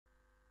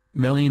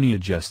Melania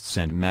just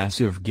sent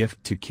massive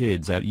gift to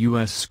kids at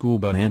U.S. school,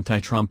 but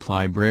anti-Trump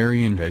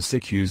librarian has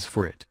sick use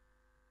for it.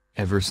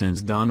 Ever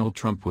since Donald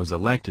Trump was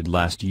elected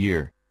last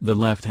year, the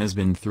left has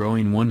been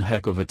throwing one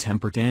heck of a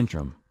temper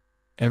tantrum.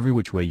 Every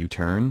which way you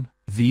turn,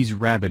 these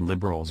rabid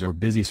liberals are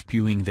busy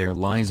spewing their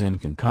lies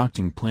and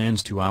concocting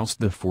plans to oust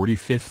the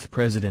 45th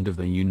President of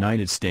the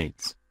United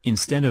States,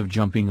 instead of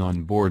jumping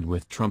on board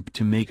with Trump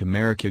to make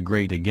America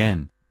great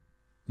again.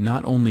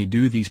 Not only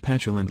do these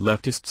petulant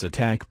leftists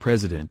attack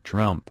President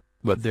Trump,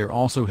 but they're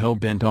also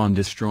hell-bent on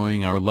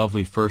destroying our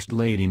lovely First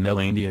Lady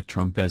Melania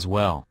Trump as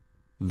well.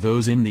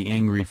 Those in the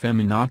angry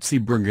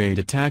feminazi brigade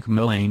attack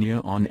Melania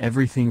on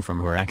everything from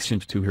her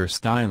accent to her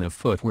style of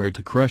footwear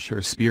to crush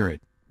her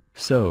spirit.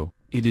 So,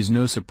 it is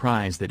no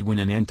surprise that when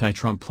an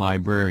anti-Trump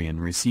librarian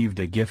received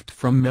a gift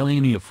from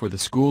Melania for the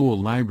school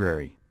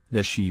library,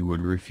 that she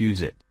would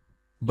refuse it.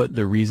 But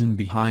the reason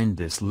behind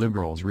this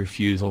liberal's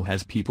refusal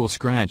has people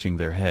scratching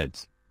their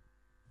heads.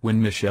 When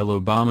Michelle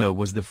Obama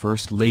was the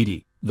First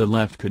Lady, the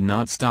left could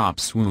not stop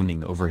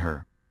swooning over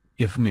her.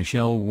 If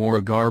Michelle wore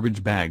a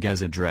garbage bag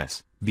as a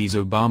dress, these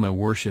Obama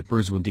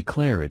worshippers would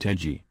declare it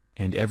edgy,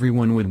 and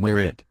everyone would wear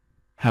it.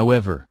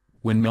 However,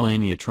 when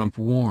Melania Trump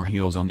wore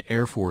heels on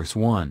Air Force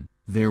One,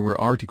 there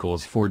were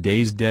articles for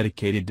days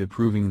dedicated to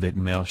proving that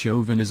male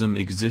chauvinism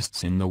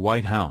exists in the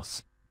White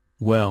House.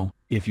 Well,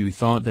 if you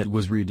thought that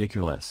was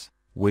ridiculous,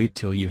 wait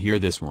till you hear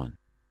this one.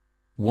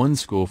 One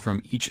school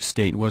from each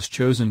state was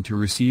chosen to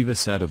receive a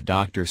set of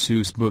Dr.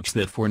 Seuss books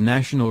that for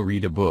National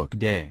Read a Book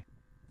Day.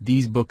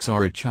 These books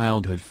are a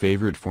childhood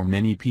favorite for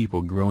many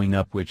people growing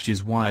up, which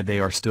is why they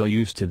are still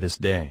used to this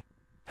day.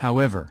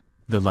 However,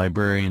 the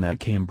librarian at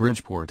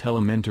Cambridgeport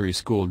Elementary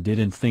School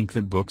didn't think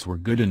the books were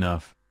good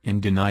enough,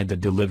 and denied the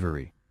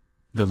delivery.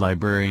 The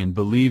librarian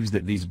believes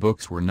that these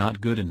books were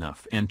not good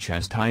enough and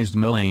chastised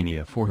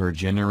Melania for her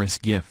generous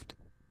gift.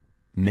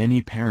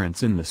 Many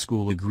parents in the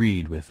school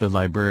agreed with the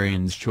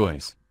librarian's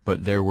choice,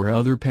 but there were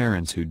other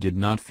parents who did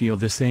not feel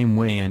the same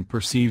way and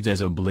perceived as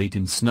a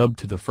blatant snub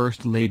to the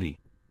First Lady.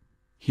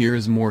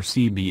 Here's more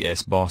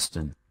CBS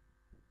Boston.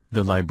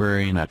 The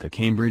librarian at the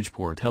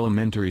Cambridgeport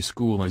Elementary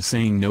School is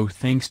saying no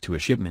thanks to a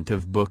shipment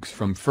of books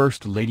from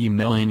First Lady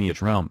Melania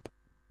Trump.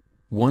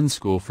 One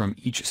school from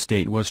each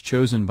state was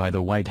chosen by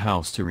the White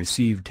House to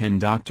receive 10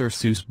 Dr.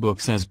 Seuss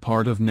books as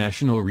part of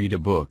National Read a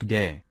Book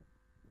Day.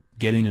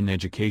 Getting an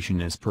education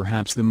is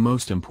perhaps the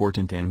most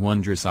important and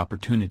wondrous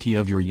opportunity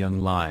of your young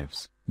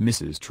lives,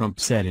 Mrs.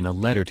 Trump said in a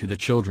letter to the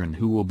children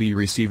who will be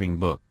receiving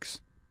books.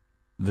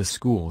 The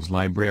school's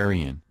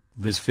librarian,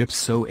 Liz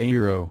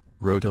Phipps-Soairo,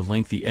 wrote a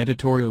lengthy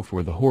editorial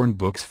for the Horn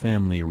Books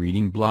family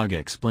reading blog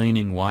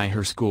explaining why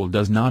her school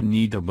does not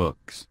need the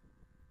books.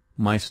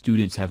 My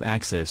students have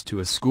access to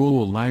a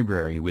school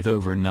library with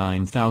over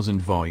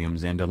 9,000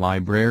 volumes and a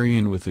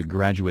librarian with a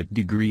graduate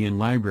degree in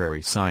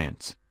library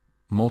science.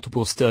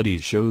 Multiple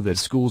studies show that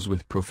schools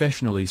with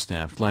professionally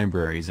staffed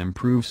libraries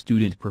improve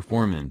student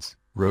performance,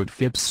 wrote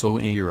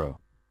Phipps-Soairo.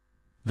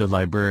 The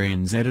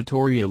librarian's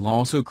editorial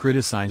also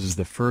criticizes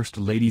the First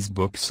Lady's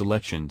book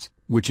selections,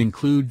 which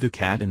include The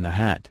Cat in the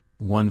Hat,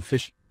 One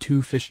Fish,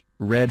 Two Fish,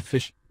 Red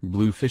Fish,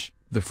 Blue Fish,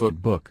 The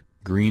Foot Book,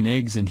 Green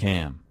Eggs and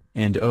Ham,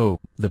 and Oh,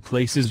 The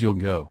Places You'll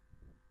Go.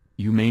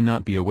 You may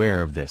not be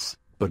aware of this,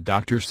 but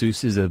Dr.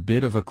 Seuss is a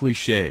bit of a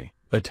cliché,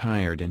 a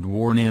tired and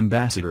worn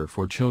ambassador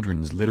for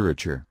children's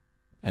literature.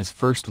 As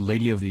First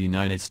Lady of the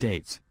United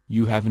States,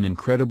 you have an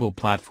incredible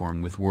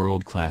platform with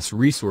world-class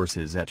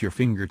resources at your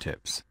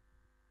fingertips.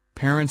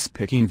 Parents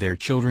picking their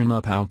children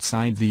up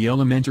outside the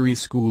elementary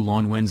school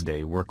on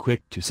Wednesday were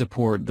quick to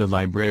support the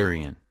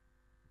librarian.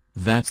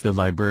 That's the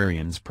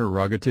librarian's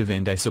prerogative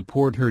and I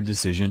support her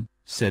decision,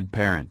 said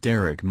parent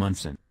Eric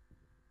Munson.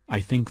 I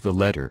think the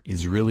letter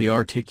is really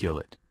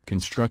articulate,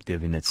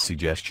 constructive in its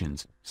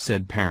suggestions,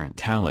 said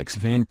parent Alex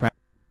Van Pratt.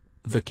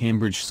 The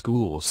Cambridge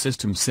school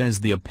system says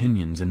the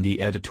opinions in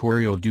the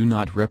editorial do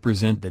not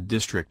represent the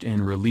district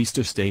and released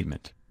a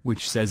statement,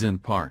 which says in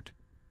part,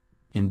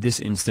 in this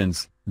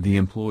instance, the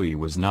employee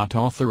was not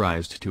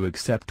authorized to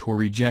accept or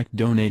reject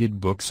donated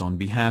books on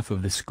behalf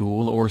of the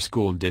school or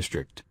school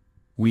district.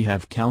 We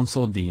have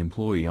counseled the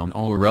employee on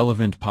all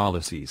relevant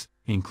policies,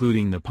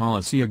 including the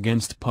policy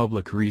against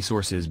public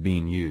resources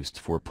being used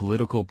for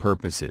political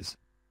purposes.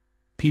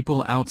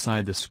 People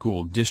outside the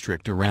school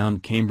district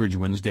around Cambridge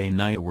Wednesday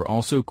night were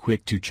also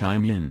quick to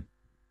chime in.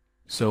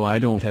 So I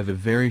don't have a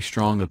very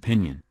strong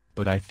opinion,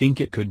 but I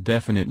think it could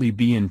definitely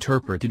be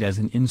interpreted as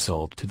an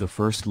insult to the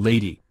First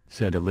Lady,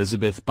 said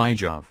Elizabeth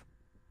Bijov.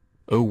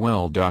 Oh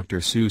well, Dr.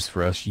 Seuss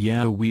for us,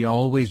 yeah, we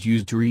always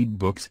used to read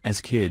books as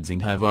kids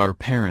and have our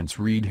parents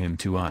read him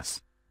to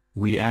us.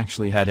 We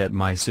actually had at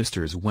my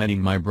sister's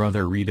wedding my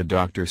brother read a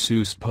Dr.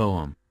 Seuss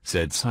poem,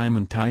 said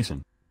Simon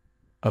Tyson.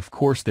 Of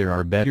course there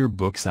are better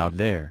books out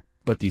there,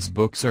 but these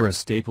books are a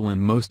staple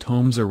in most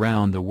homes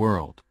around the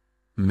world.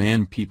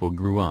 Man, people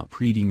grew up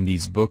reading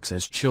these books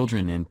as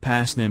children and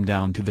passed them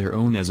down to their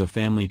own as a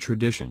family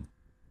tradition.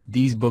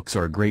 These books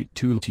are a great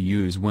tool to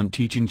use when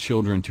teaching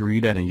children to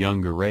read at a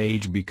younger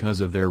age because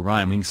of their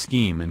rhyming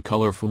scheme and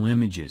colorful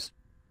images.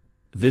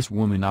 This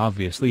woman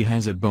obviously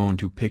has a bone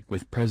to pick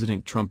with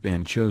President Trump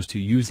and chose to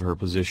use her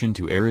position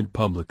to air it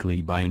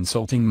publicly by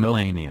insulting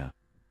Melania.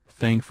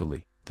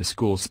 Thankfully, the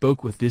school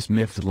spoke with this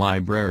miffed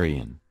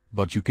librarian,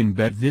 but you can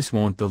bet this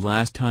won't the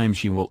last time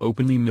she will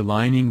openly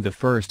maligning the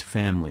first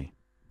family.